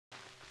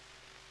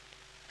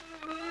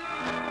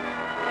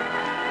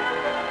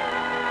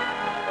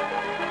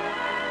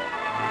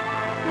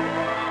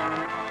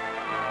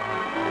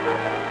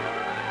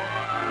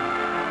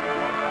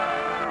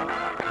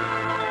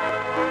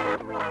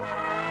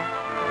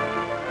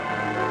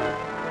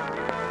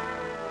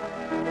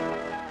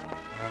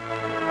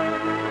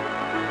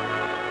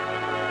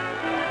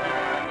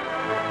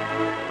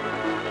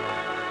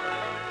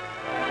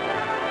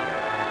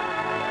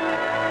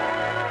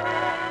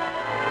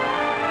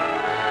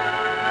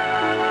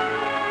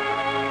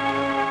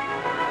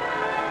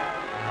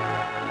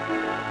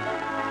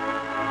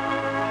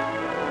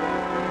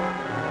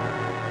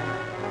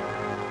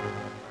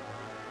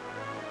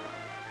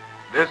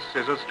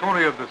is a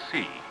story of the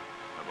sea,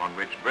 upon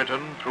which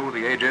Britain, through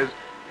the ages,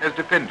 has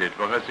depended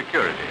for her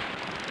security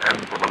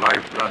and for the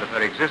lifeblood of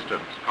her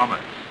existence,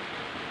 commerce.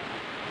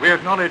 We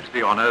acknowledge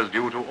the honors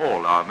due to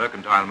all our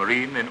mercantile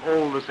marine in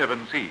all the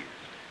 7 seas,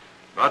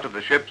 but of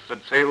the ships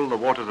that sail the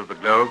waters of the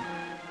globe,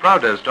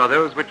 proudest are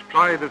those which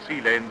ply the sea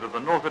lanes of the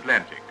North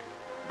Atlantic,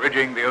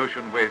 bridging the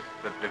ocean wastes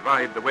that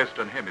divide the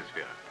Western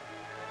Hemisphere.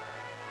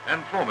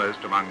 And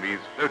foremost among these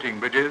floating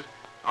bridges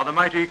are the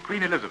mighty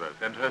Queen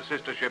Elizabeth and her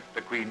sister ship,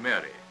 the Queen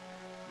Mary,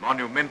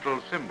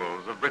 monumental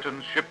symbols of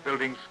Britain's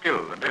shipbuilding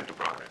skill and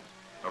enterprise,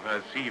 of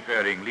her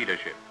seafaring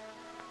leadership.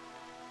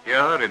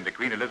 Here in the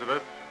Queen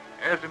Elizabeth,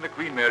 as in the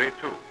Queen Mary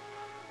too,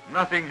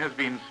 nothing has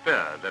been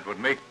spared that would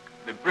make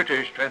the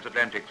British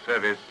transatlantic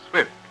service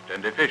swift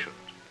and efficient.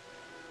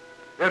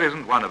 There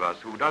isn't one of us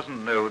who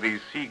doesn't know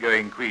these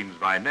seagoing queens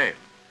by name,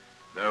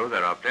 though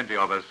there are plenty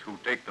of us who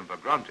take them for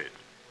granted.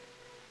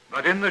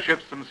 But in the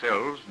ships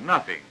themselves,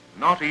 nothing,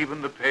 not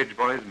even the page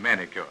boy's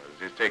manicures,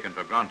 is taken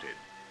for granted,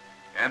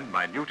 and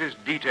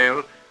minutest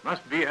detail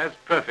must be as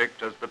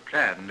perfect as the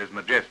plan is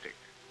majestic.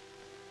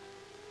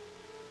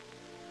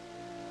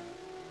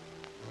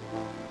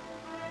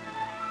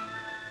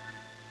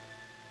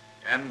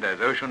 And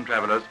as ocean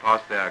travelers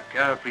pass their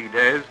carefree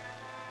days,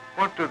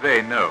 what do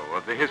they know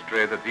of the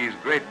history that these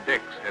great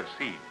decks have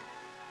seen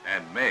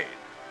and made?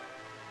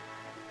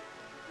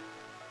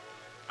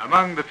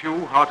 Among the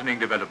few heartening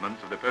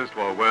developments of the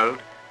post-war world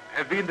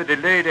have been the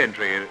delayed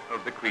entry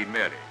of the Queen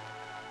Mary,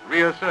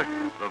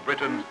 reassertion of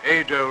Britain's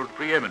age-old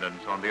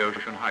preeminence on the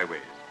ocean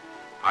highways,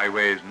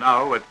 highways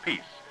now at peace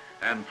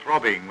and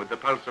throbbing with the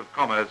pulse of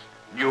commerce,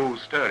 new,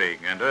 stirring,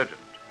 and urgent.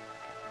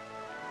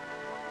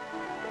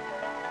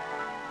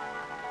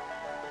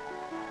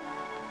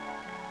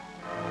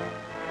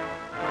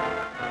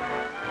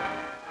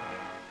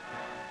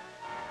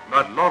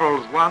 But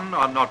laurels won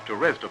are not to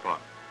rest upon,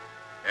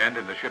 and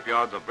in the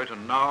shipyards of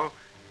Britain now,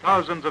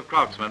 thousands of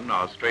craftsmen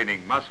are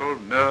straining muscle,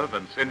 nerve,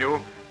 and sinew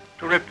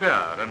to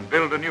repair and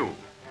build anew,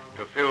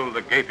 to fill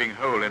the gaping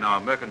hole in our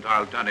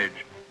mercantile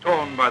tonnage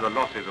torn by the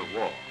losses of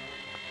war.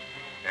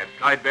 At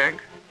Clydebank,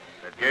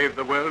 that gave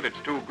the world its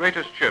 2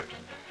 greatest ships,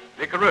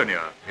 the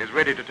Coronia is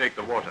ready to take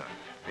the water,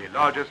 the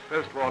largest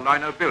post-war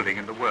liner building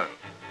in the world.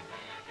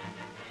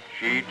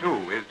 She,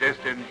 too, is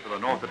destined for the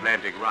North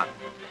Atlantic run,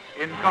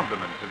 in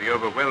complement to the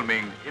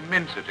overwhelming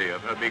immensity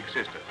of her big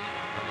sister.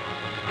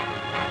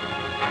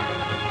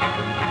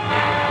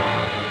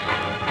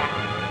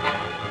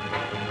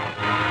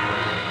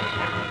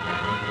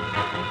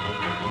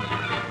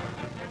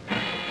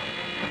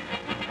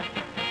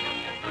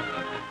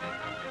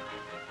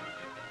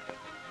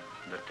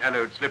 The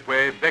tallowed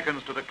slipway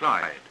beckons to the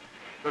Clyde.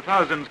 The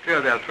thousands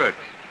clear their throats.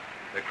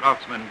 The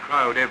craftsmen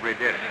crowd every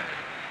deck.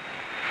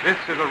 This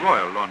is a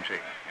royal launching,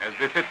 as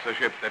befits a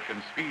ship that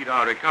can speed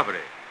our recovery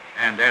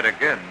and add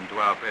again to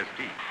our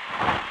prestige.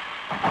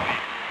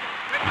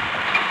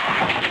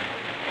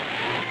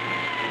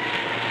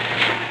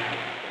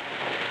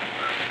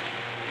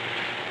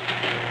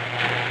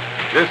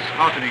 This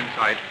heartening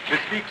sight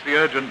bespeaks the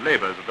urgent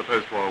labors of the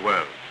post-war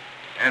world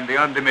and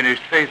the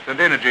undiminished faith and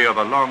energy of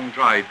a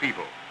long-tried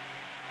people.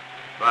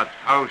 But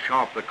how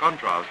sharp the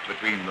contrast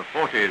between the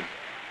 40s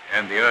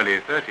and the early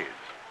 30s.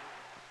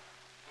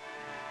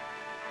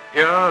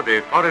 Here,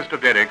 the forest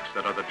of derricks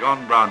that are the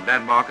John Brown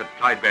landmark at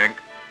Clydebank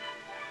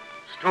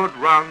stood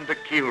round the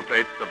keel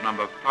plates of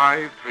number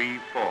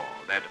 534,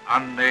 that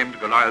unnamed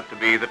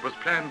Goliath-to-be that was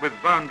planned with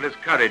boundless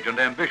courage and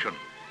ambition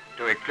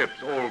to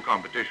eclipse all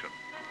competition.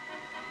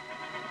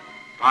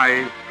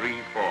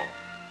 534.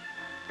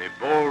 The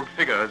bold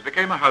figures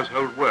became a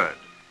household word,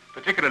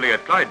 particularly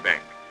at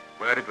Clydebank,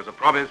 where it was a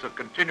promise of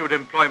continued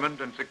employment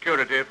and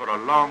security for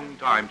a long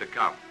time to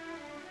come.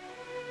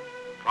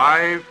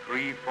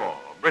 534.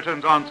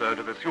 Britain's answer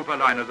to the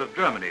superliners of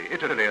Germany,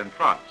 Italy, and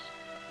France,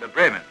 the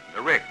Bremen,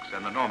 the Rex,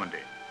 and the Normandy.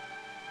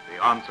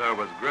 The answer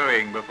was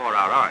growing before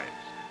our eyes.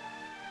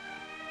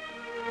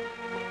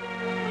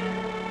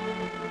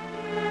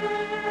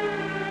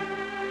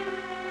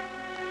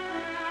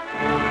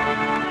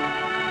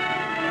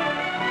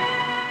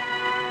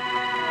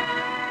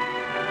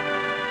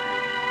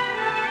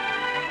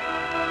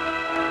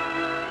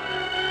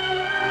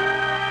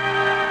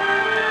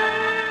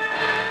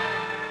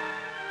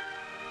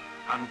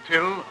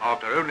 Until,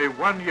 after only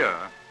 1 year,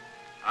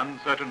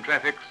 uncertain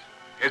traffics,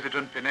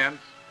 hesitant finance,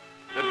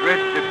 the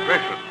dread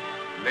depression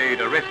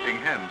laid arresting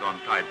hands on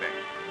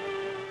Clydebank,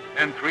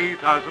 and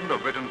 3,000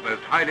 of Britain's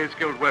most highly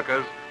skilled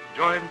workers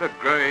joined the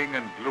growing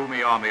and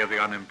gloomy army of the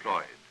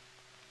unemployed.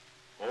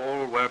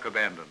 All work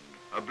abandoned,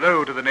 a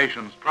blow to the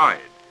nation's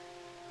pride,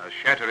 a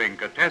shattering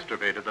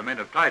catastrophe to the men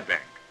of Clydebank,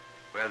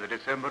 where the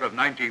December of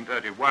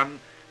 1931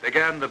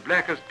 began the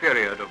blackest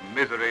period of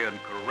misery and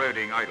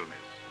corroding idleness.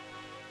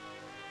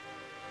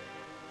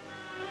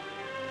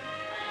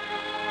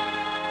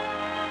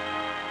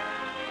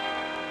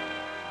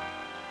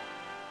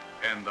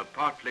 And the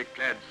partly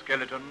clad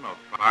skeleton of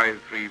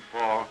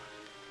 534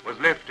 was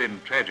left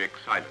in tragic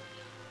silence.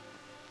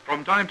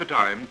 From time to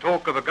time,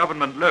 talk of a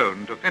government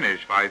loan to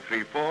finish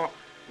 534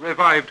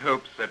 revived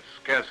hopes that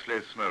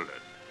scarcely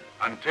smouldered,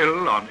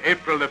 until on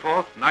April the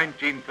 4th,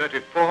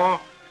 1934,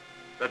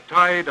 the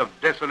tide of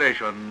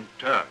desolation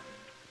turned.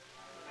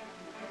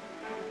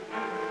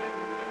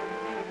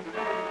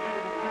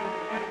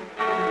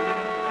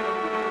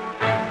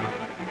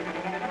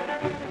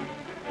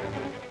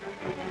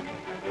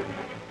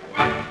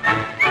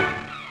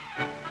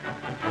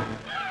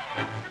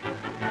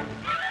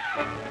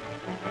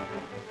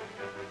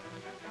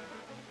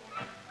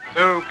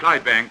 So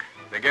Clydebank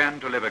began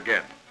to live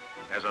again,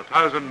 as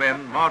 1,000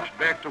 men marched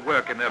back to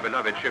work in their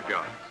beloved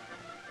shipyards.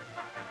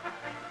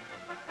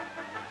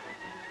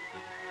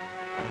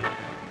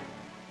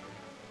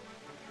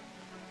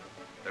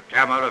 The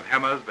clamor of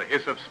hammers, the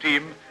hiss of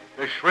steam,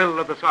 the shrill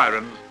of the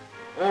sirens,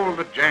 all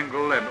the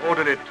jangle and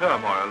orderly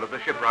turmoil of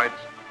the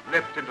shipwrights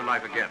leapt into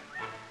life again.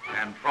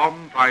 And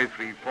from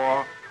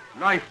 534,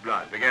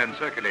 lifeblood began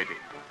circulating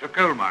to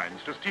coal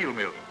mines, to steel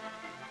mills.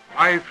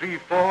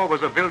 534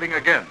 was a building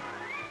again,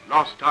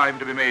 lost time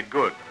to be made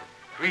good,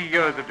 3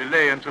 years of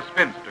delay and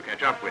suspense to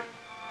catch up with.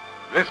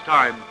 This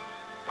time,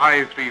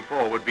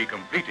 534 would be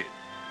completed.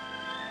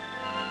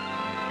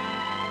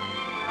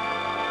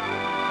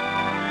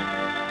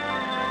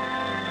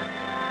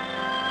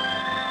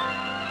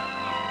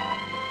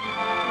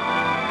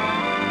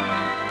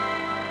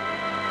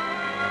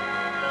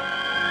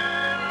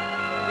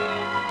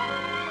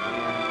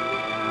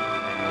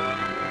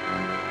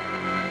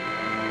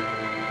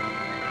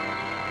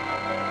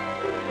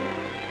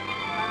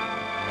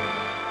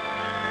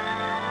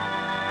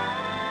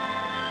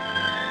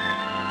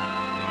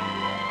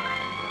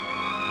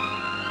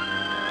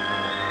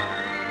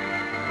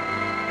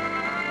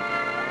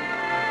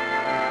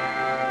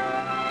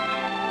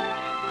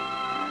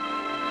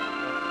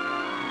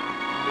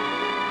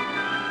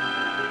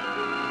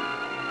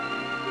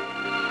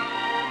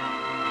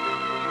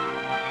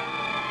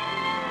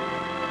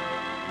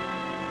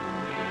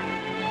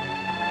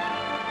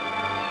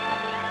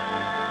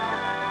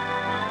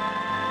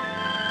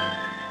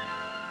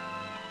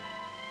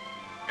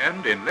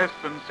 And in less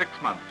than 6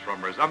 months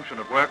from resumption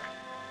of work,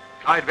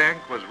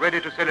 Clydebank was ready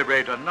to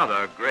celebrate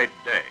another great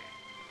day.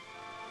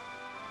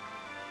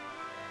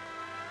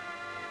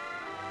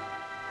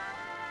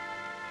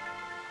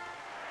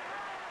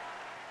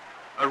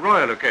 A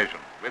royal occasion,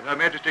 with Her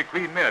Majesty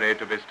Queen Mary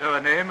to bestow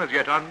a name as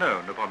yet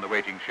unknown upon the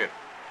waiting ship.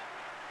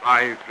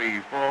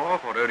 534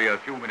 for only a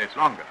few minutes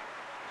longer.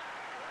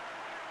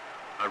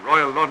 A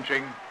royal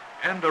launching,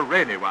 and a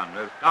rainy one,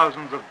 as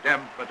thousands of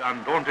damp but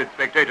undaunted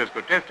spectators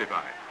could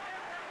testify.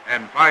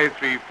 And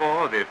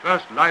 534, the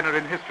first liner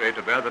in history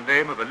to bear the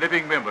name of a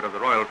living member of the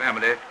royal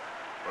family,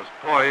 was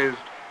poised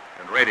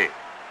and ready.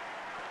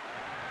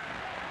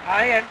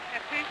 I am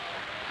happy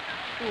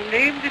to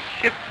name this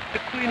ship the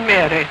Queen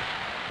Mary.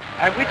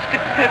 I wish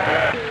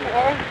to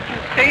all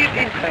to sail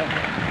in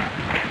her.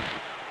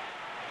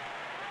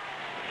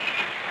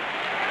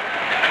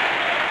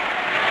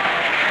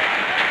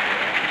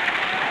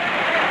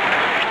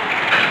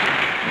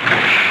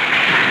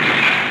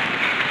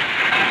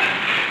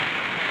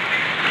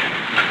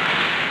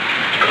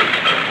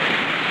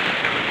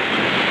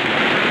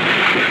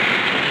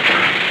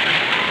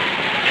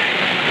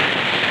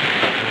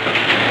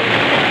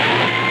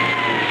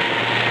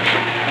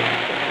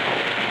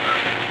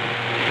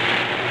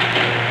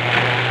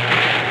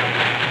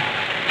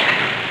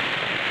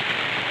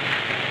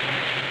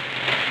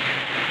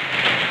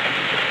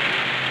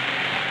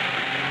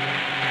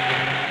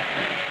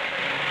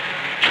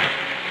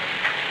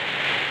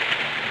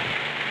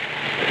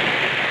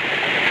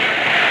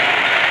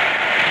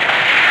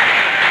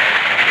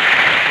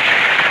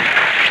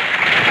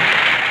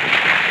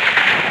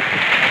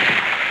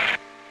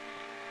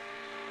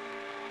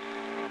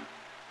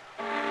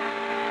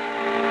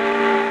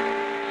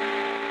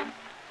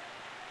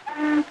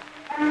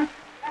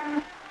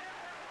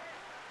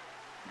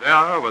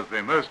 There was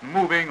the most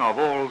moving of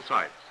all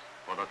sights,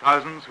 for the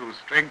thousands whose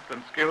strength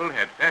and skill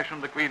had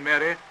fashioned the Queen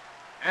Mary,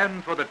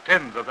 and for the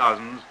tens of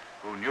thousands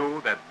who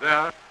knew that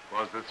there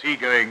was the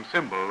seagoing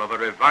symbol of a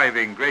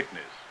reviving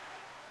greatness.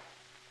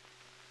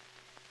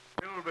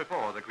 Still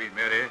before the Queen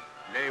Mary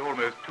lay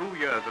almost 2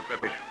 years of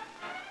preparation,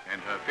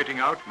 and her fitting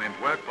out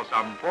meant work for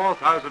some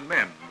 4,000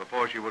 men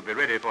before she would be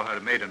ready for her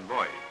maiden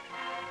voyage.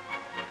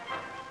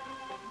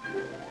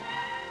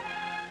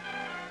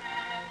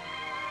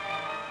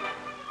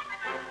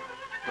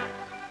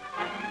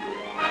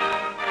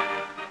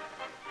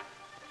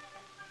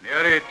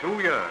 Nearly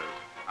 2 years,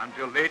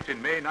 until late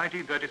in May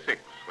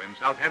 1936, when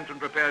Southampton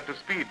prepared to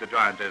speed the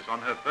giantess on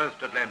her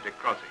first Atlantic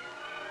crossing.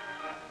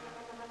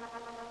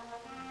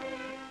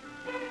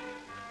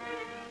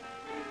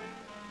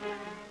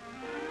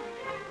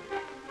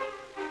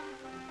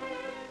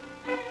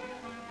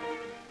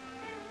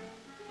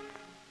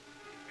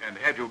 And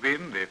had you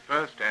been the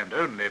first and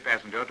only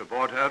passenger to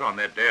board her on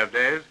that day of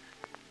days,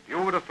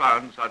 you would have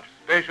found such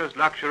spacious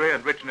luxury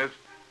and richness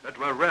that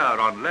were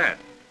rare on land,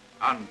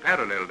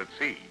 unparalleled at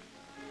sea.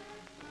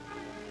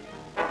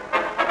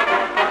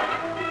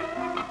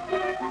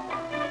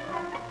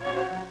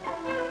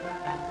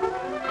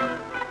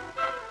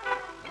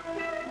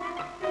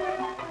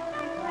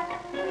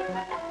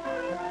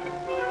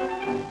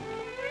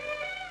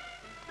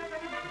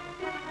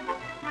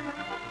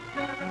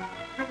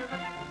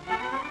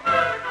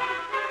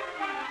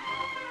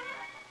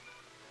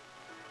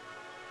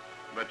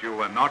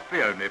 not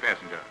the only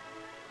passenger.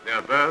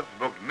 Their berths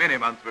booked many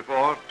months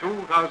before,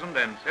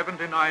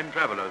 2,079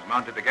 travelers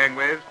mounted the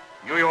gangways,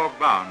 New York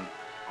bound,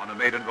 on a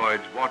maiden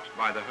voyage watched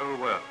by the whole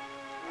world.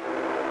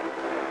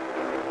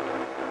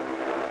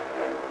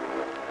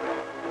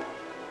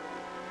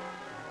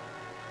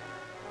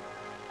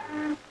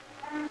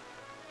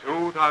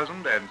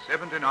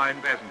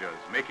 2,079 passengers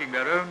making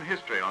their own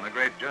history on a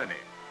great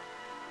journey,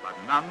 but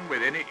none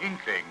with any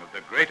inkling of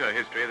the greater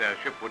history their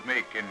ship would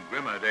make in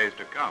grimmer days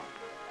to come.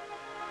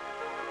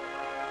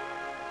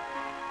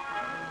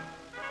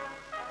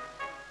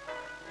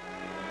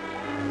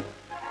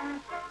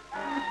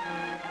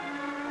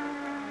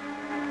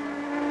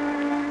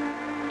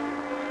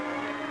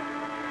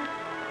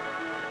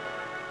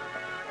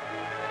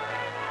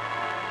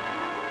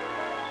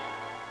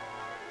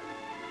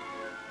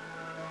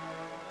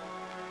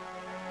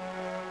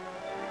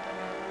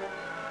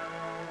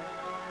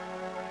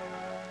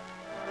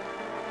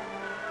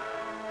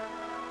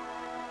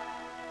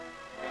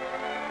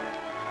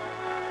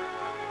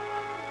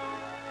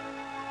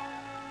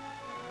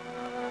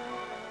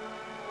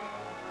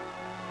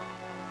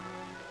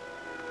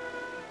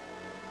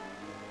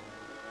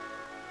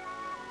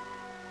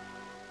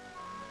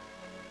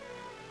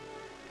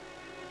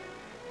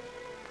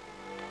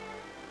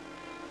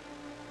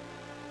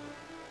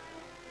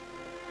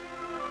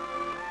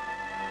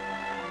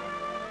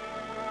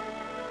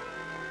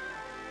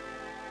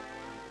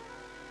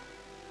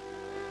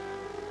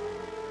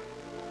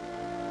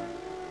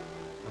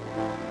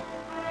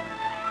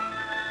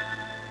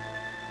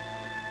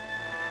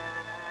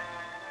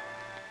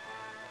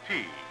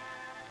 Tea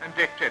and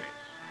deck tennis.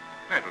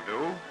 That'll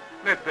do.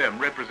 Let them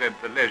represent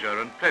the leisure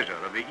and pleasure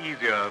of the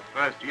easier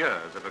first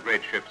years of a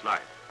great ship's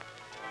life.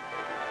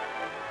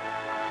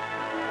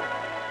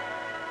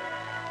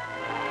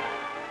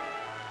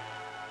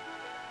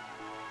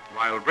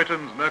 While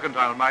Britain's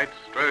mercantile might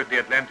strode the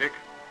Atlantic,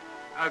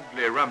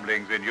 ugly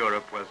rumblings in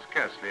Europe were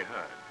scarcely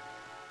heard.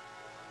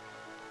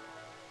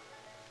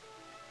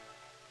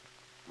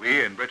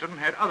 We in Britain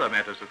had other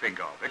matters to think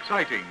of,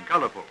 exciting,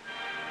 colourful.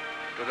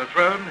 To the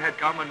throne had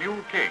come a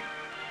new king,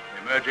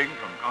 emerging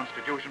from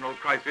constitutional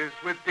crisis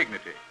with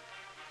dignity,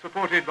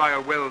 supported by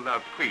a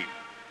well-loved queen,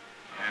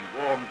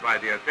 and warmed by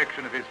the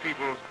affection of his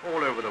peoples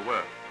all over the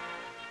world.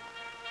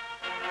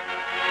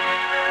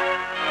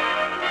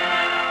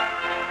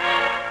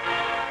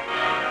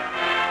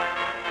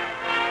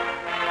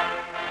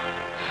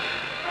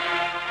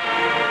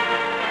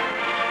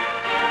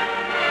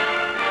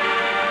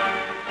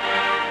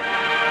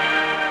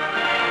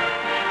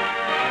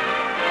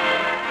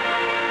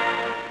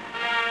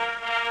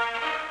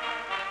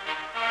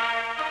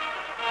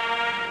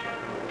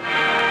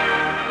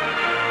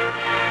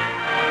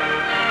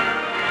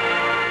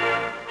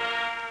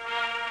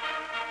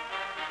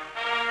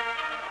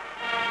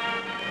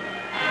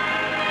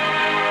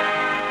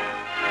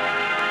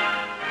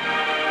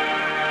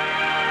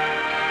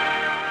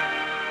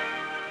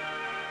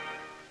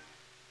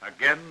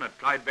 Again at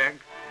Clydebank,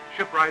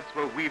 shipwrights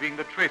were weaving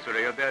the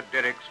tracery of their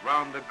derricks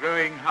round the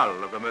growing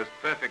hull of the most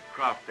perfect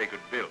craft they could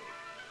build.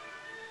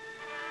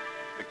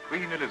 The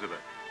Queen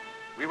Elizabeth.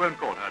 We won't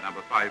call her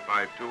number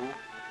 552.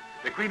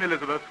 The Queen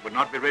Elizabeth would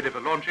not be ready for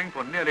launching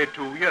for nearly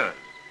 2 years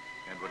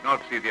and would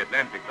not see the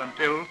Atlantic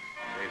until,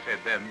 they said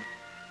then,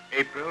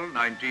 April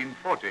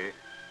 1940,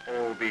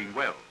 all being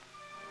well.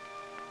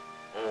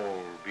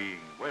 All being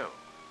well.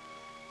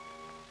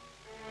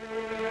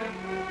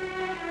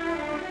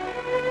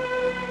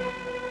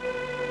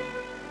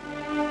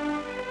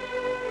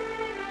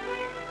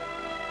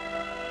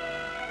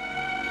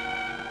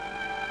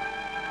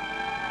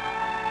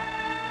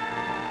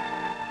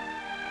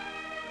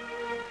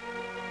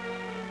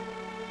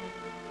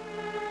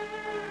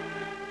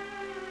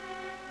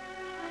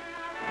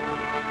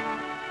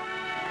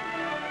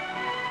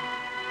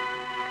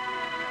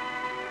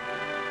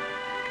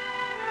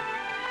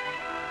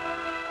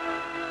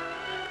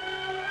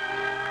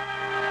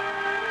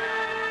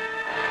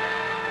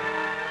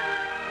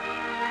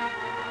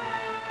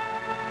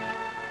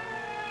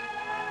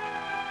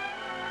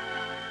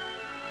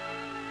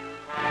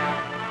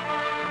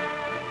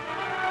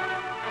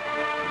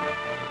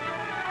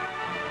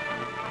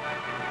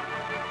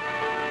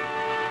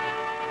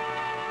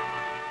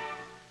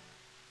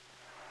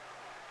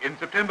 In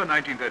September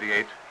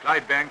 1938,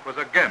 Clydebank was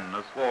again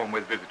aswarm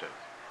with visitors.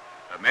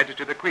 Her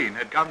Majesty the Queen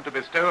had come to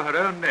bestow her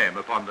own name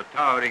upon the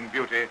towering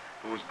beauty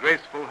whose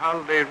graceful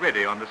hull lay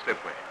ready on the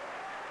slipway.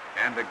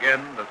 And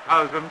again the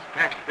thousands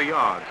packed the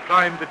yards,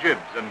 climbed the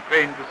jibs, and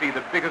craned to see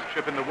the biggest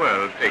ship in the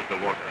world take the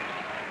water.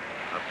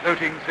 A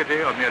floating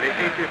city of nearly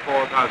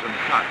 84,000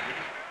 tons,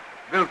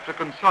 built to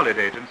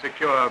consolidate and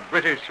secure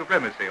British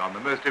supremacy on the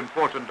most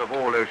important of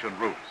all ocean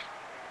routes,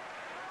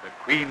 the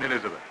Queen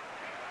Elizabeth.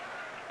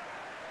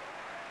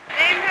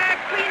 Name her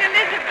Queen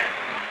Elizabeth.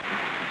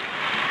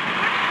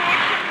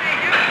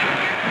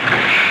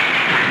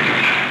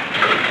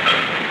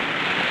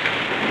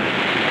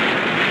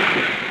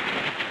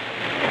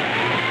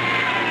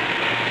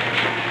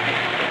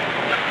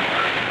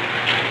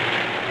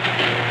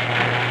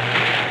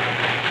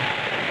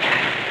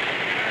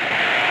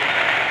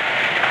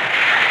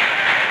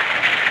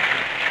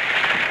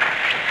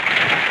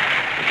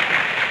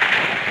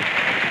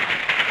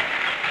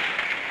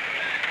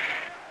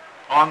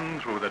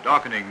 On through the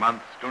darkening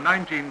months to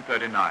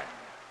 1939.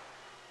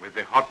 With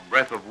the hot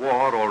breath of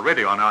war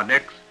already on our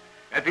necks,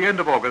 at the end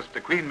of August, the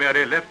Queen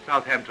Mary left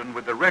Southampton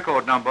with the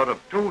record number of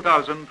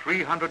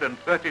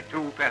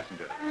 2,332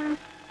 passengers.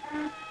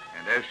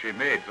 And as she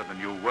made for the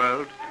New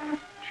World,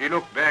 she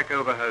looked back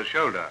over her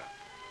shoulder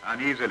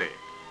uneasily.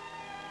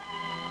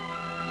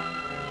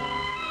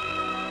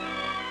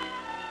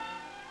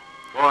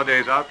 Four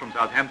days out from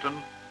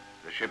Southampton,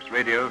 the ship's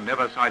radio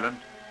never silent,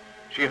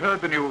 she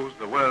heard the news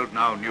the world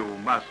now knew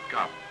must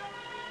come.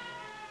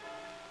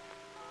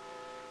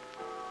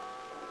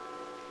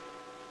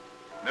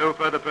 No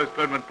further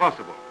postponement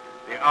possible.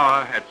 The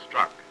hour had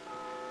struck.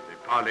 The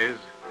parleys,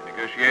 the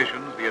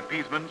negotiations, the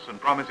appeasements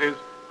and promises,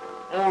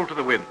 all to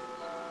the winds.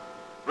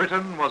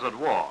 Britain was at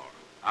war,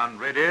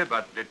 unready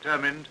but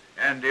determined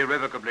and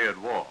irrevocably at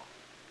war.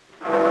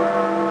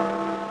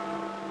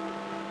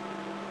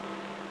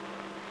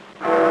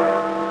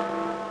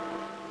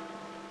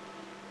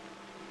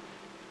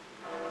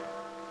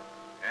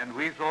 And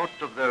we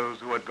thought of those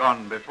who had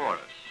gone before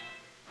us,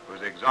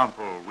 whose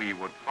example we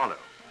would follow.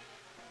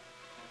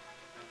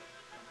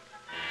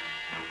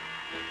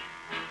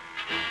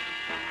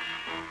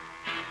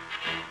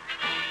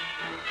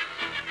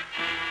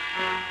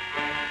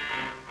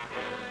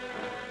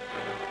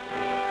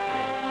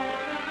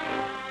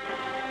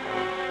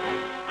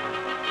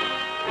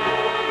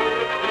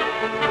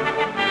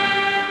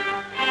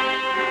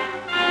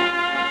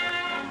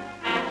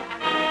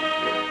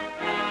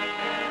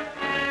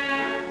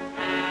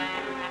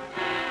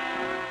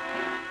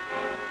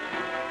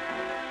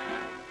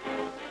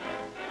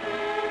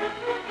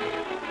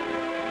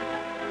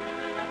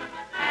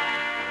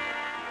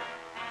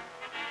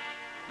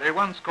 They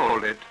once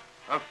called it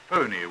a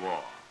phony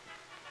war,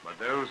 but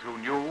those who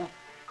knew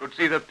could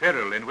see the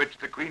peril in which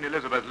the Queen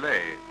Elizabeth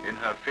lay in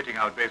her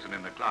fitting-out basin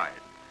in the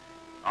Clyde.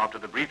 After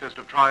the briefest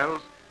of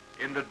trials,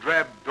 in the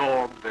drab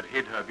daub that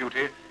hid her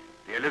beauty,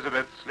 the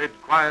Elizabeth slid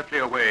quietly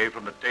away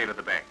from the tail of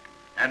the bank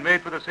and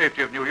made for the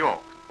safety of New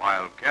York,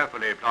 while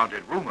carefully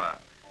planted rumor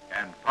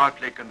and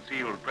partly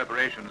concealed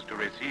preparations to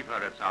receive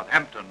her at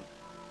Southampton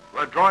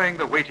were drawing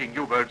the waiting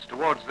U-boats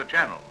towards the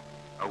Channel,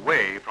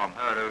 away from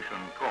her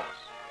ocean course.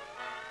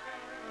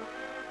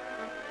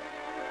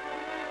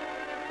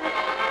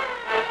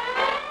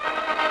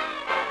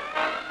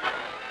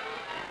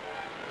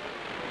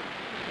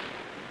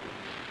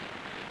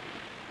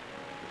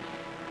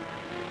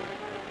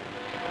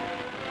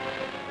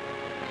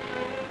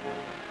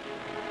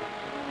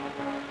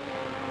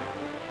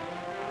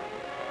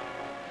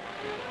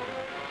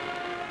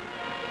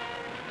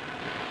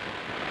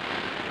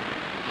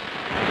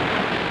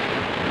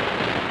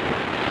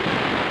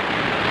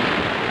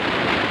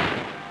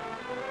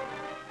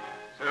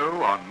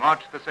 On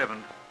March the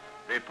 7th,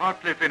 the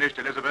partly finished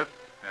Elizabeth,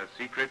 her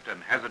secret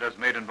and hazardous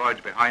maiden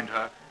voyage behind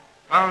her,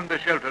 found the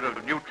shelter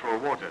of neutral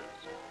waters,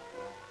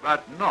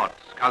 but not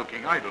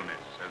skulking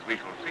idleness, as we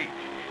shall see.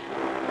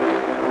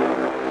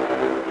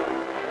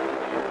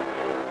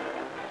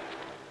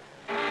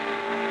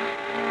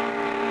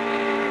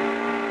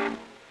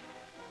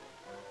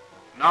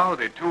 Now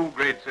the two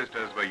great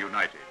sisters were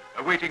united,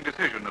 awaiting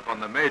decision upon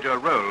the major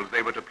roles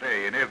they were to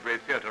play in every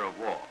theater of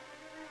war.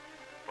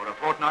 For a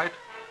fortnight,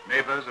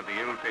 neighbors of the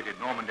ill-fated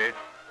Normandy,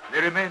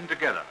 they remained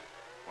together,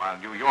 while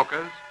New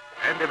Yorkers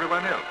and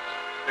everyone else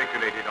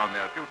speculated on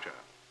their future.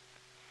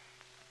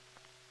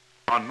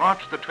 On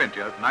March the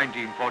 20th,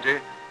 1940,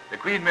 the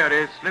Queen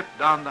Mary slipped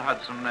down the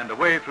Hudson and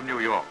away from New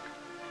York.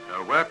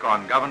 Her work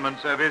on government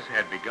service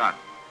had begun.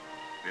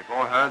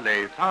 Before her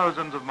lay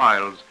thousands of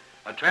miles,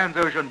 a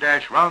transocean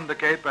dash round the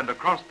Cape and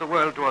across the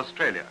world to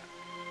Australia.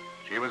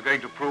 She was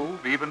going to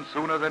prove, even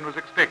sooner than was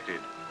expected,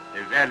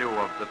 the value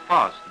of the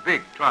fast,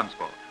 big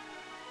transport.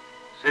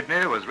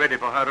 Sydney was ready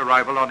for her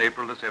arrival on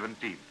April the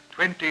 17th,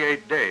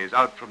 28 days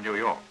out from New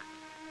York.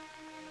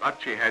 But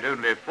she had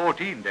only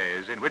 14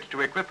 days in which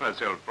to equip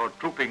herself for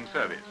trooping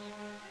service.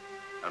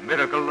 A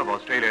miracle of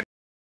Australian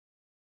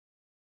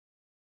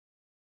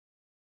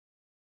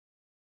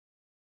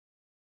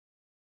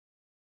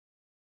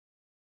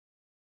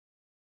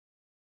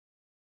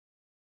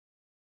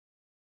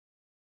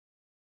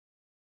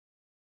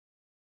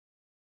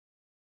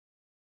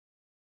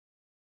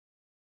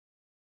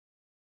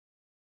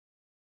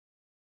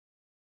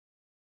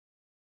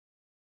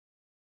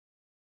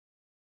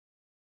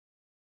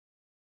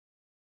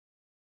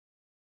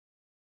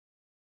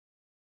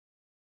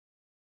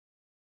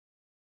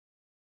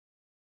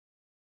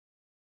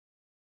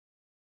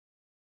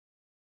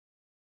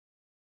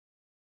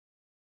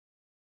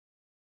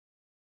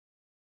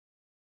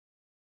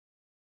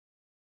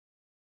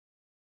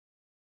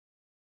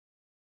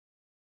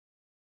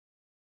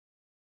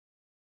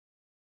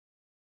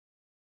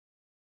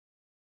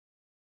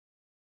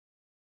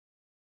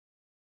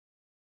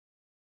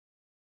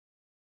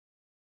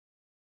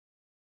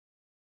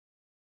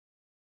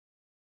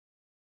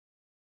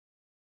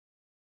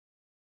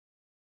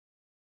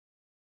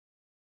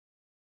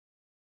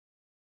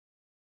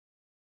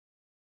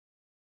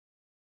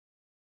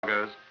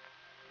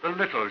the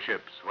little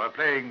ships were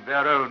playing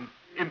their own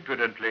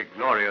impudently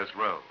glorious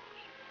roles.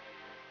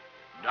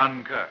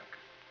 Dunkirk.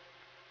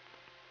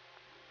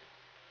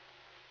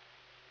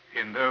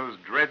 In those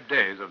dread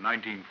days of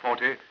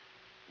 1940,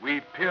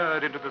 we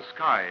peered into the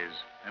skies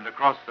and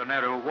across the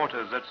narrow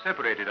waters that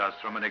separated us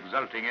from an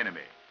exulting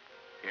enemy.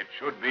 It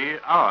should be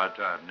our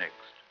turn next.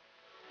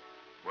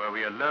 Were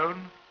we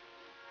alone?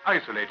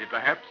 Isolated,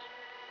 perhaps,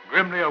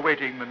 grimly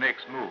awaiting the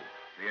next move,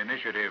 the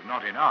initiative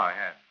not in our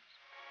hands.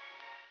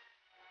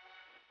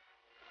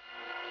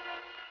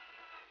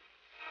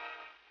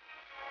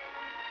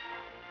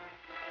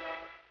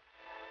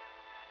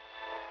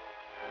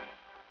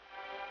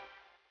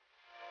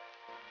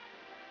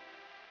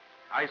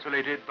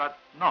 Isolated, but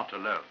not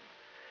alone,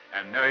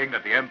 and knowing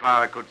that the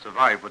Empire could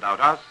survive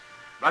without us,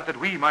 but that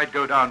we might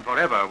go down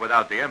forever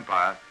without the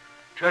Empire,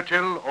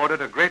 Churchill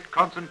ordered a great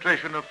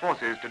concentration of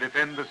forces to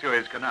defend the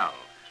Suez Canal,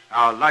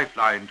 our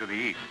lifeline to the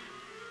east.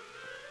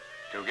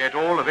 To get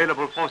all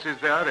available forces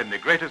there in the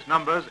greatest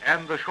numbers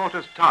and the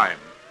shortest time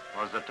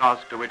was the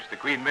task to which the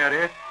Queen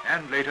Mary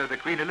and later the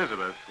Queen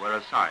Elizabeth were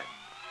assigned.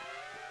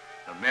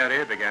 The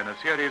Mary began a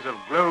series of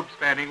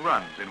globe-spanning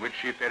runs in which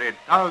she ferried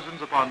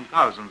thousands upon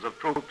thousands of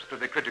troops to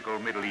the critical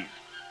Middle East.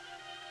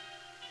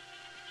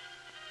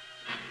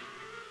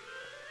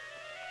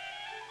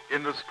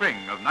 In the spring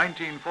of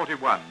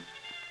 1941,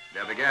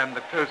 there began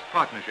the close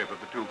partnership of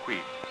the two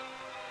queens,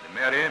 the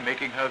Mary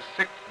making her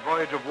sixth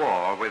voyage of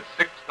war with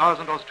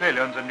 6,000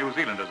 Australians and New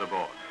Zealanders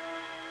aboard.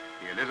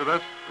 The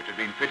Elizabeth, which had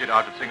been fitted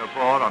out at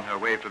Singapore on her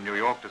way from New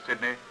York to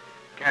Sydney,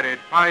 carried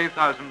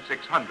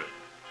 5,600.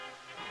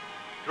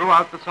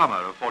 Throughout the summer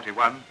of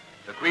 41,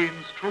 the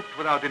Queens trooped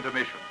without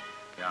intermission.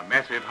 Their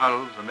massive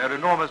hulls and their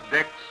enormous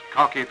decks,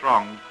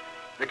 khaki-thronged,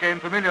 became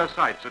familiar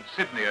sights at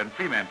Sydney and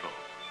Fremantle,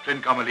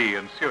 Trincomalee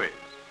and Suez.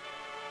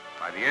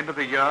 By the end of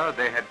the year,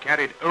 they had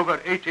carried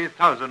over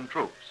 80,000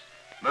 troops,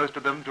 most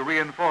of them to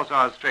reinforce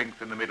our strength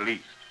in the Middle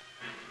East.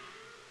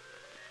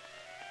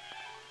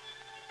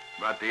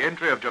 But the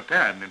entry of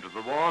Japan into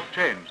the war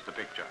changed the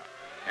picture,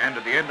 and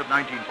at the end of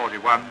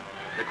 1941,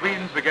 the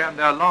Queens began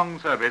their long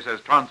service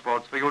as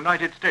transports for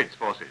United States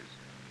forces.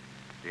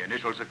 The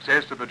initial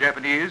success of the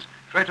Japanese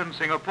threatened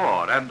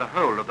Singapore and the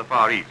whole of the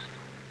Far East.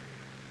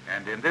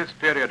 And in this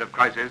period of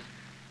crisis,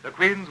 the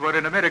Queens were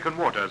in American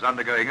waters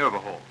undergoing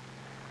overhaul.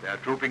 Their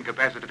trooping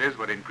capacities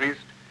were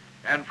increased,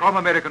 and from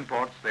American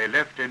ports they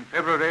left in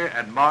February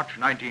and March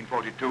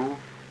 1942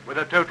 with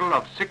a total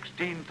of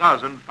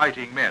 16,000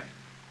 fighting men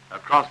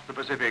across the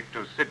Pacific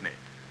to Sydney.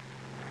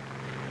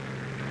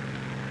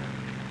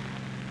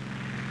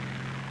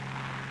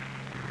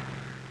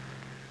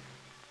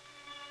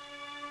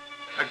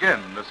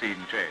 Again, the scene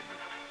changed.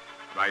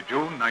 By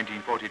June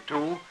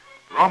 1942,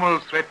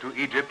 Rommel's threat to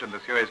Egypt and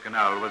the Suez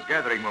Canal was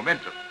gathering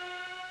momentum.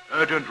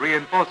 Urgent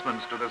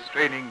reinforcements to the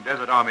straining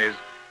desert armies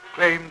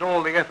claimed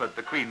all the effort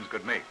the Queens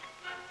could make.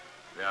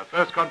 Their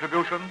first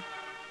contribution,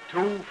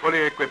 2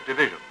 fully equipped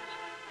divisions,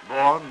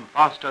 borne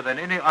faster than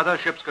any other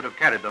ships could have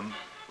carried them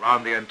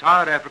round the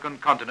entire African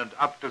continent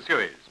up to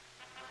Suez.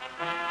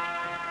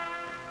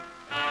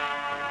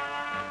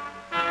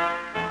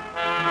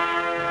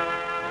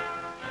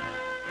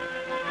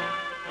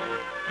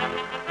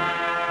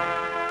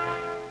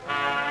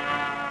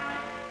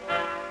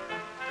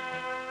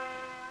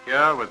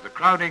 Here was the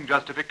crowning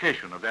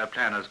justification of their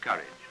planners'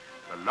 courage.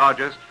 The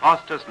largest,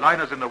 fastest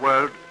liners in the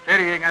world,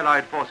 ferrying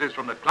Allied forces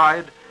from the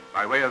Clyde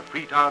by way of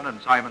Freetown and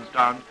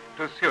Simonstown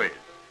to Suez.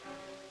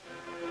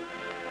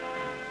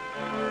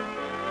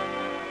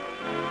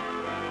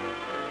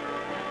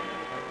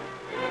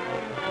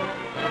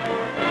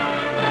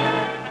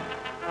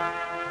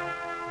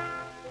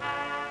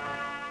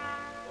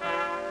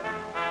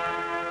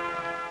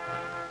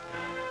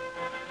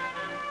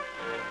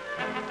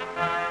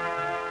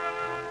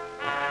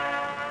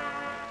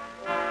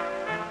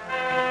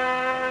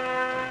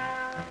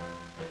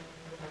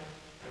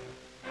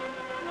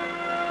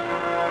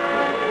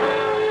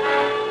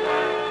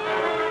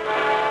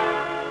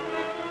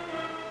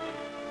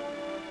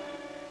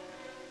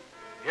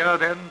 Here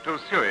then to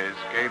Suez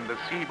came the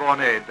seaborne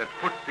aid that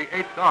put the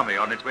 8th Army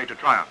on its way to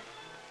triumph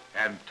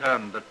and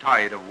turned the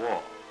tide of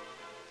war.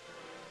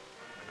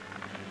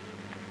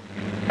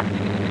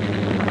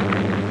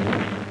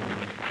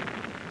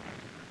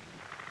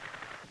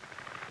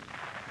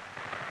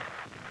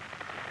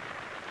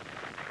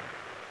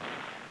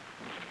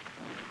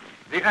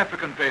 The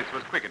African pace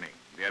was quickening.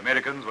 The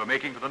Americans were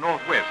making for the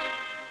northwest,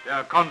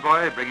 their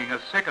convoy bringing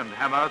a second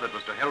hammer that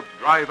was to help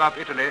drive up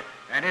Italy,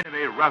 an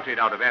enemy routed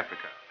out of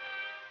Africa.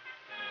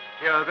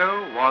 Here,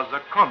 though, was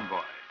a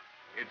convoy,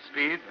 its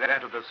speed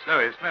that of the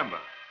slowest member,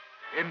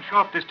 in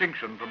sharp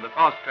distinction from the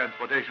fast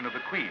transportation of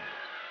the Queens,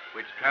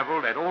 which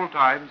traveled at all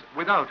times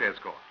without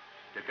escort,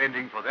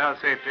 depending for their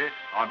safety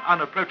on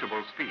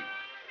unapproachable speed.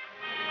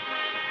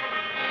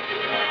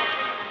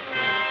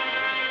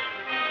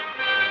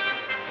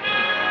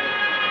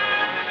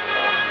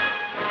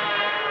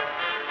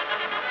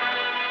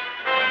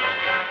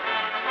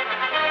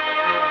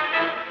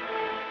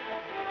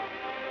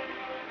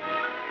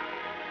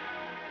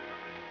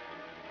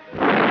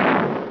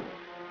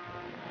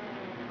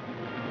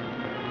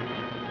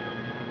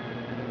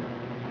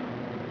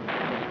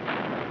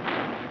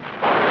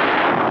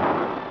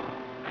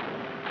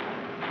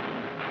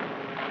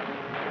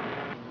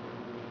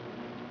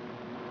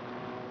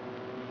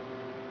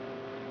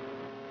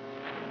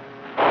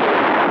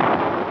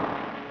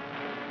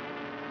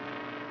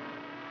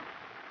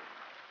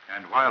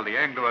 while the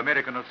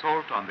Anglo-American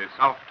assault on the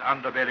soft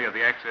underbelly of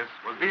the Axis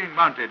was being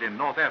mounted in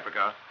North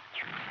Africa,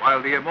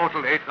 while the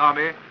immortal Eighth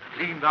Army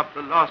cleaned up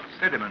the last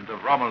sediment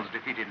of Rommel's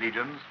defeated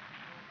legions,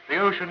 the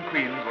Ocean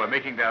Queens were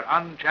making their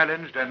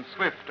unchallenged and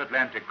swift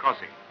Atlantic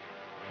crossing,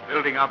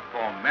 building up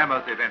for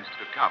mammoth events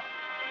to come.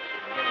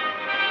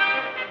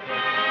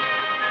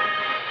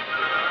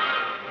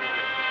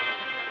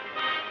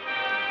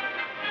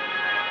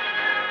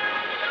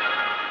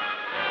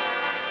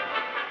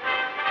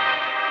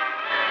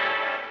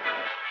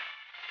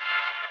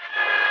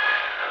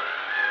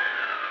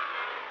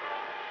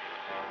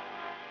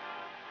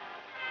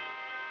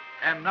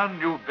 And none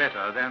knew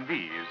better than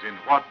these in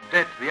what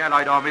debt the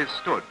Allied armies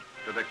stood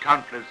to the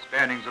countless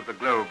spannings of the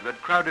globe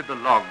that crowded the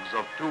logs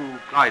of 2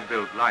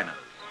 Clyde-built liners.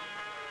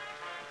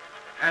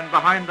 And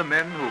behind the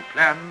men who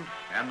planned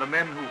and the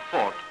men who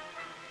fought,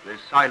 the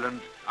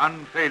silent,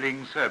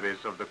 unfailing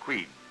service of the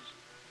Queens.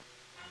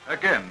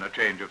 Again a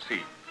change of scene.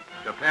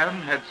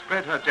 Japan had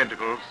spread her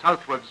tentacles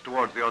southwards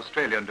towards the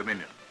Australian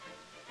dominion.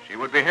 She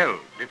would be held,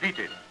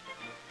 defeated,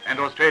 and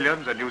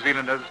Australians and New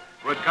Zealanders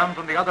who had come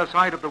from the other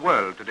side of the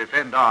world to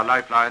defend our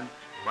lifeline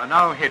were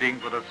now heading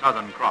for the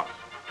Southern Cross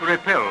to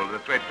repel the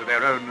threat to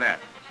their own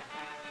lands.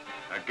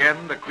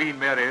 Again the Queen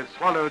Mary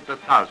swallowed the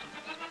thousands,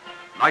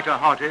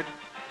 lighter-hearted,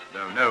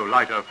 though no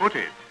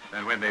lighter-footed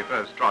than when they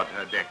first trod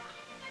her decks.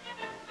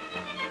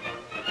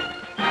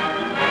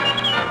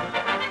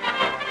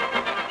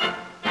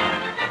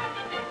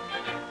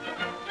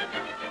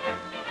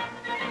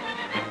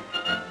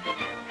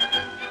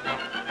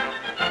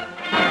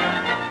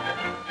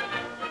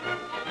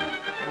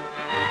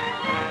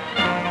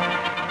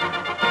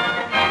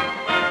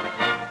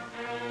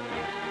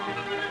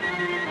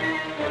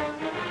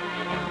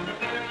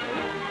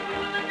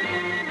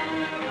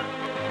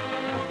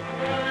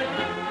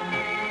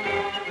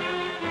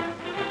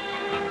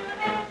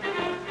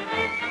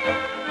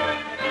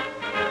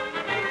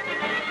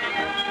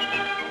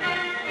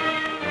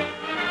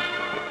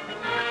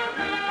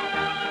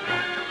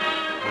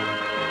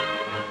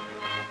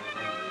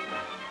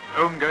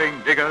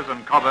 Home-going diggers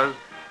and cobbers,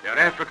 their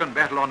African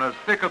battle honours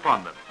thick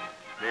upon them,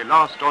 the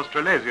last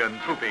Australasian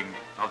trooping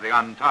of the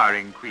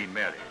untiring Queen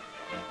Mary.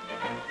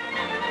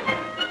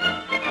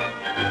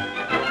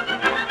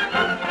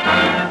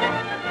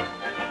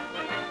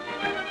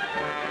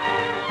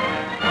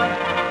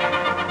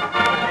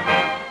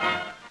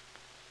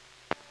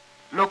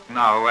 Look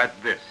now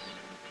at this,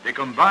 the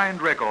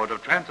combined record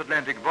of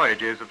transatlantic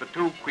voyages of the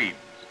 2 Queens,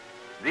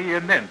 the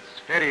immense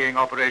ferrying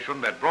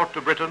operation that brought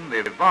to Britain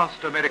the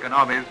vast American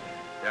armies,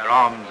 their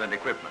arms and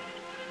equipment.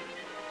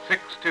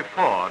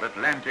 64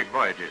 Atlantic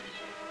voyages,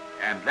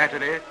 and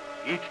latterly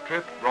each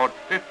trip brought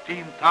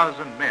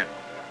 15,000 men.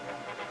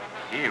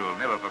 He will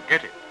never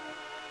forget it.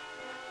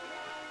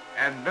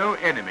 And no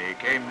enemy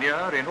came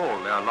near in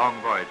all their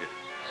long voyages.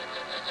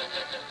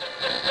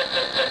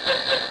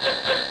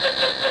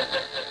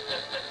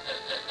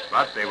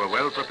 But they were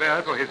well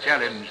prepared for his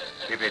challenge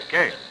if it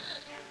came.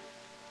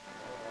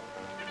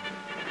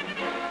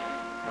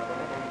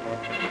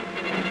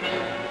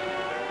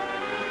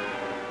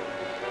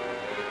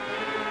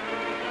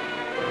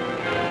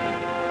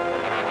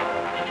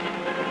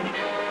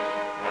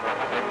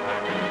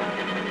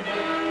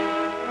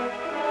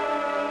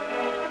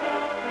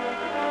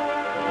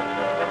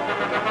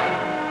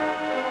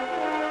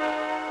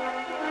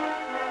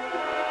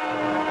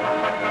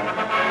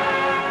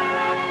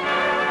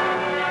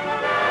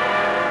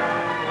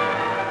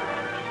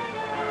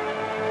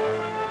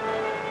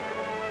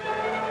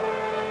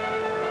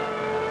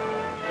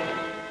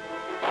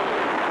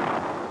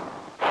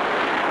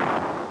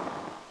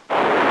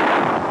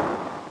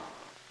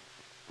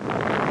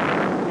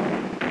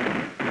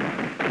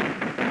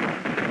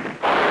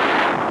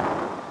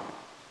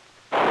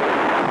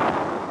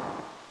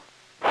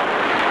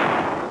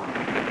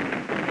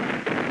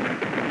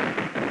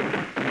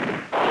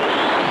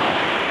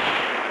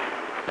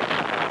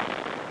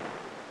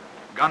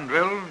 Gun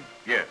drill,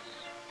 yes,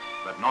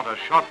 but not a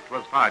shot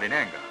was fired in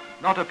anger,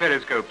 not a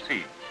periscope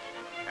seen.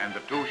 And the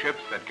 2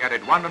 ships that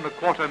carried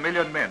 1.25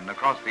 million men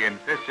across the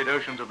infested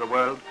oceans of the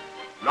world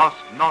lost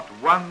not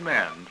 1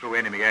 man through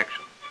enemy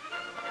action.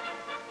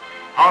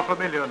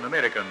 500,000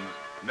 Americans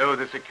know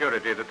the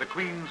security that the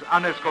Queen's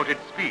unescorted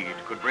speed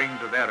could bring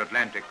to their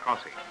Atlantic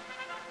crossing.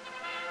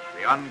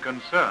 The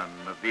unconcern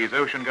of these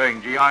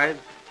ocean-going GIs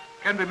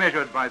can be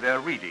measured by their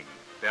reading,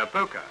 their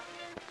poker,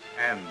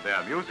 and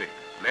their music,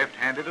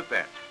 left-handed at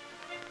that.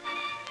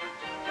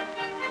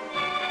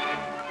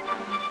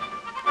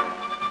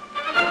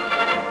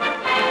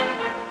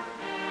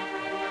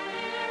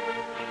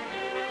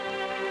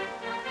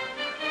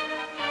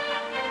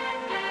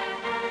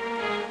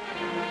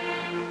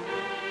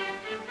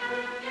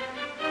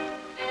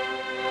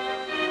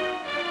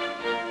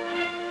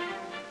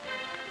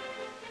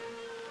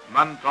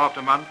 Month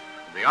after month,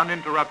 the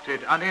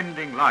uninterrupted,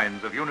 unending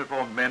lines of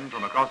uniformed men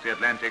from across the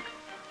Atlantic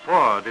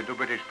poured into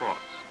British ports.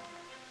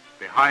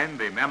 Behind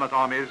the mammoth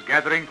armies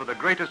gathering for the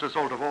greatest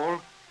assault of all,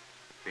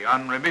 the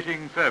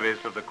unremitting service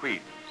of the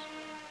Queens.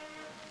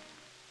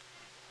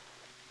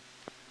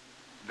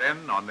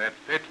 Then, on that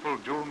fateful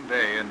June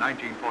day in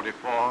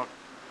 1944,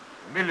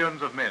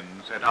 millions of men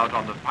set out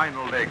on the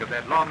final leg of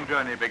that long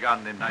journey begun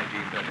in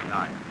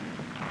 1939.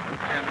 A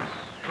tense,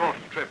 short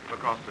trip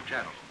across the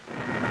Channel.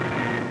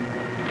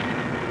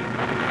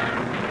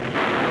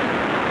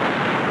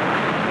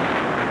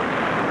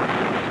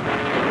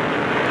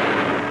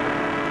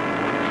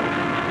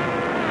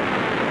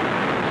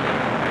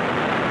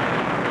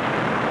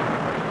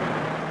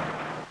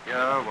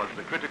 Here was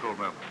the critical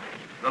moment,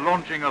 the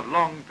launching of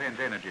long-pent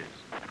energies,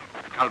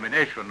 the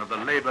culmination of the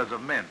labors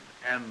of men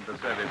and the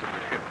service of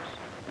the ships.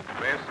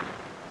 West,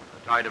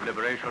 the tide of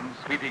liberation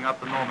sweeping up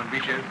the Norman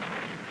beaches,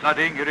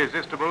 flooding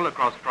irresistible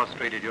across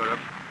prostrated Europe.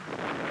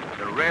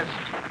 The rest,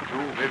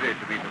 too vivid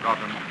to be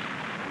forgotten,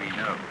 we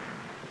know.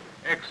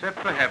 Except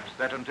perhaps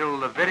that until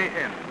the very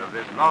end of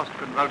this last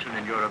convulsion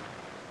in Europe,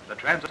 the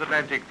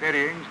transatlantic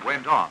ferryings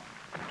went on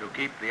to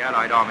keep the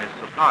Allied armies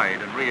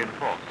supplied and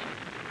reinforced.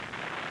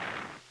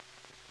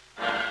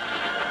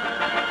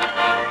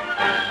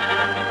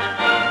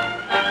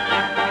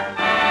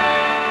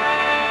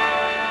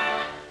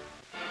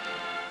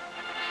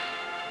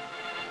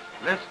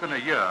 Less than a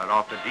year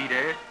after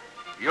D-Day,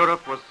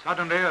 Europe was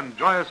suddenly and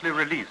joyously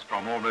released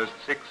from almost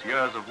 6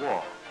 years of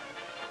war.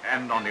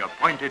 And on the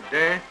appointed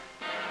day,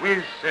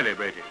 we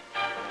celebrated.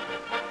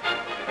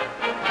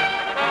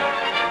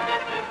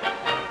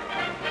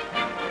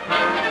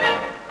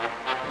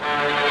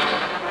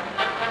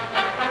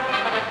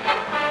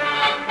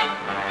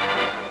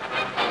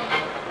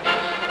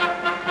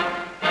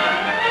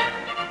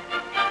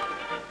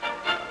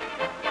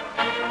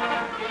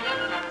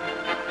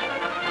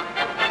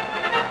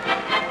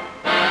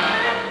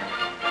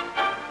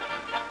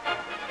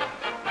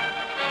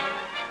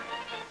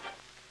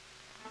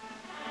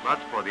 But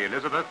for the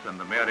Elizabeth and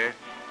the Mary,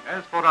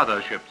 as for other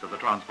ships of the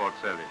transport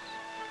service,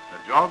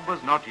 the job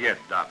was not yet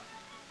done.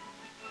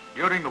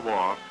 During the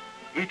war,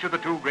 each of the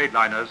two great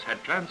liners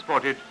had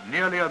transported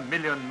nearly 1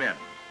 million men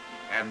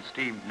and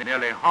steamed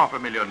nearly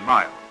 500,000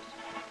 miles.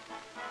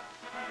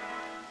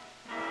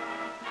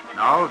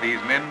 Now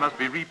these men must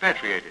be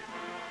repatriated,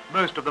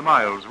 most of the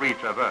miles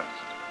retraversed.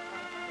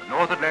 The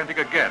North Atlantic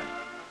again,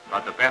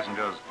 but the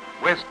passengers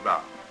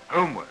westbound,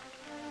 homeward.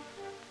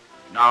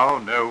 Now,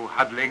 no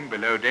huddling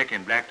below deck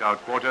in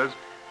blacked-out quarters,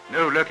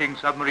 no lurking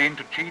submarine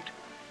to cheat,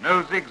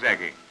 no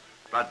zigzagging,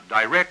 but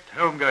direct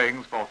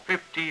homegoings for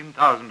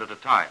 15,000 at a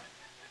time.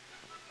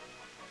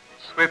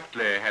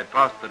 Swiftly had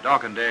passed the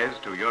darkened days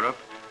to Europe.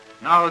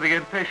 Now the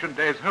impatient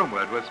days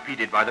homeward were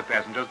speeded by the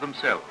passengers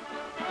themselves.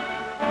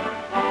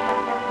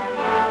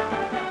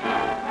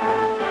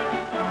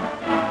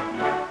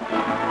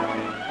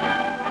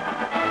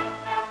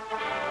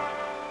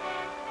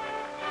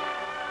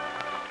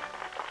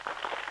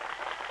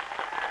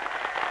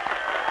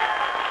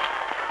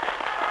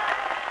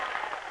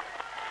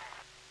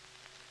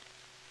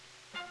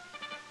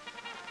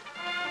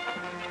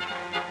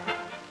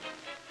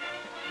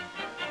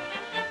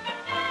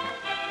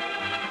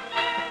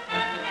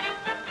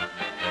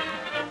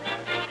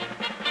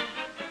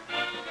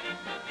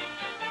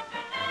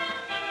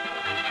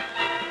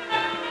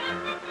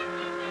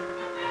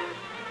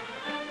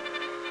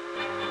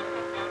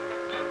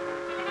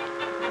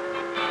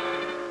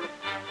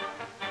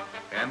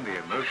 And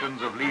the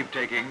emotions of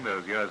leave-taking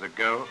those years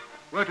ago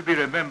were to be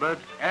remembered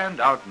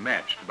and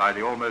outmatched by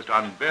the almost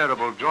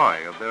unbearable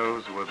joy of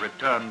those who have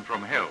returned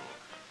from hell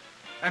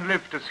and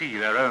lived to see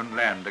their own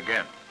land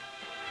again.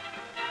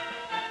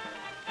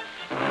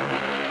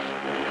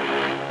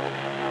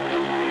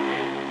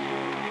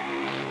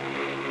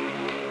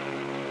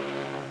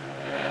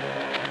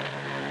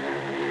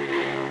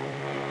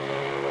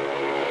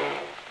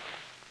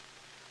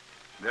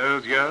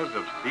 Those years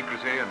of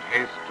secrecy and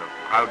haste, of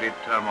crowded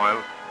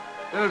turmoil,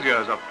 those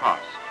years are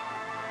past.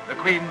 The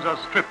queens are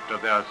stripped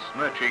of their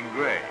smirching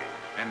grey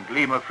and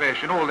gleam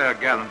afresh in all their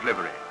gallant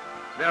livery.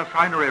 Their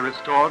finery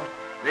restored,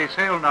 they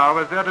sail now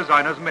as their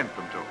designers meant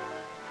them to,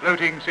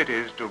 floating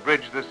cities to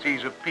bridge the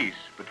seas of peace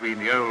between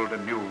the old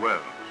and new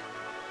worlds.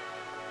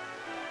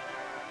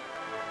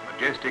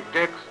 Majestic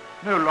decks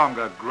no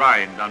longer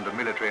grind under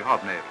military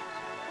hobnails.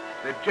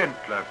 They're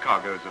gentler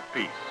cargoes of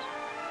peace.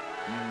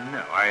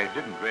 No, I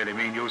didn't really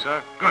mean you,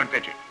 sir. Go and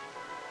fetch it.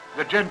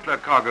 The gentler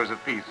cargoes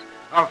of peace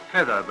are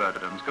feather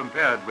burdens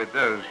compared with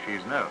those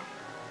she's known.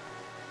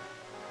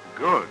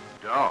 Good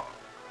dog.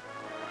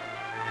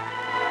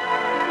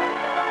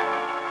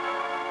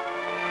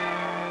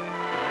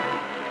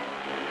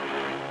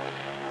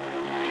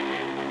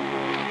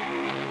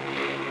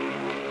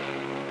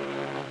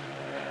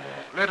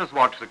 Let us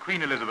watch the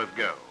Queen Elizabeth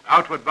go,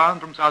 outward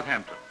bound from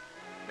Southampton.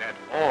 That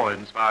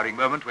awe-inspiring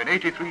moment when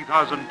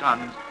 83,000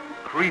 tons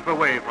creep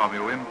away from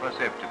you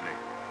imperceptibly.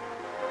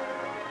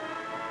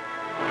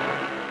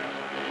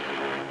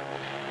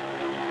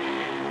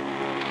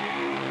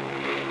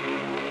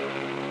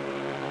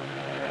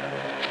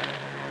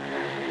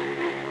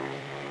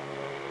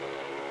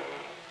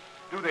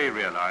 Do they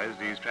realize,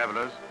 these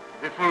travelers,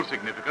 the full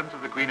significance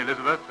of the Queen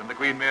Elizabeth and the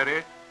Queen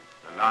Mary?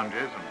 The lounges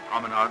and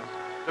promenades,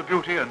 the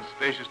beauty and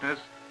spaciousness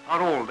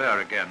are all there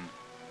again.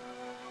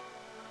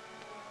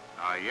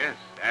 Ah, yes,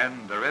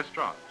 and the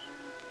restaurants.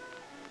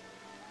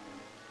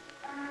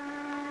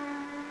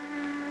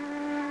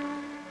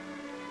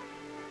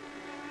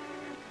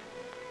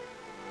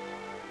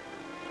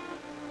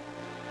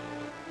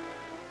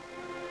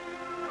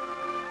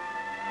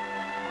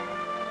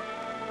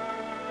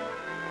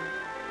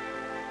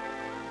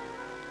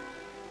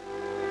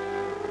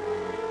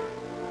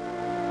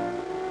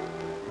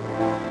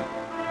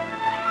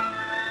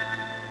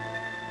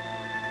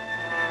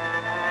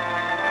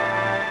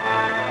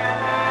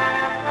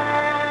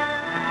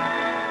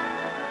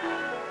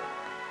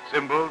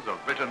 Symbols of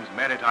Britain's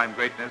maritime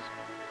greatness,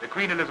 the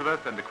Queen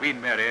Elizabeth and the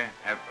Queen Mary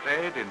have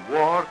played in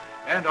war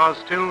and are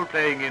still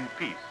playing in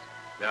peace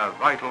their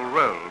vital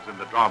roles in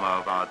the drama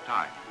of our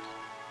times.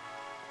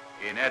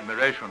 In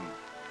admiration,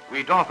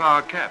 we doff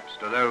our caps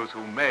to those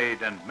who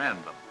made and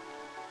manned them.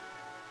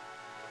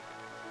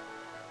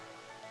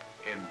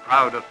 In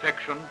proud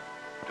affection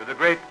to the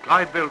great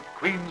Clyde-built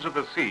queens of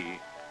the sea,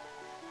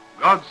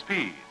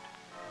 Godspeed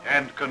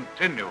and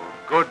continual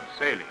good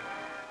sailing.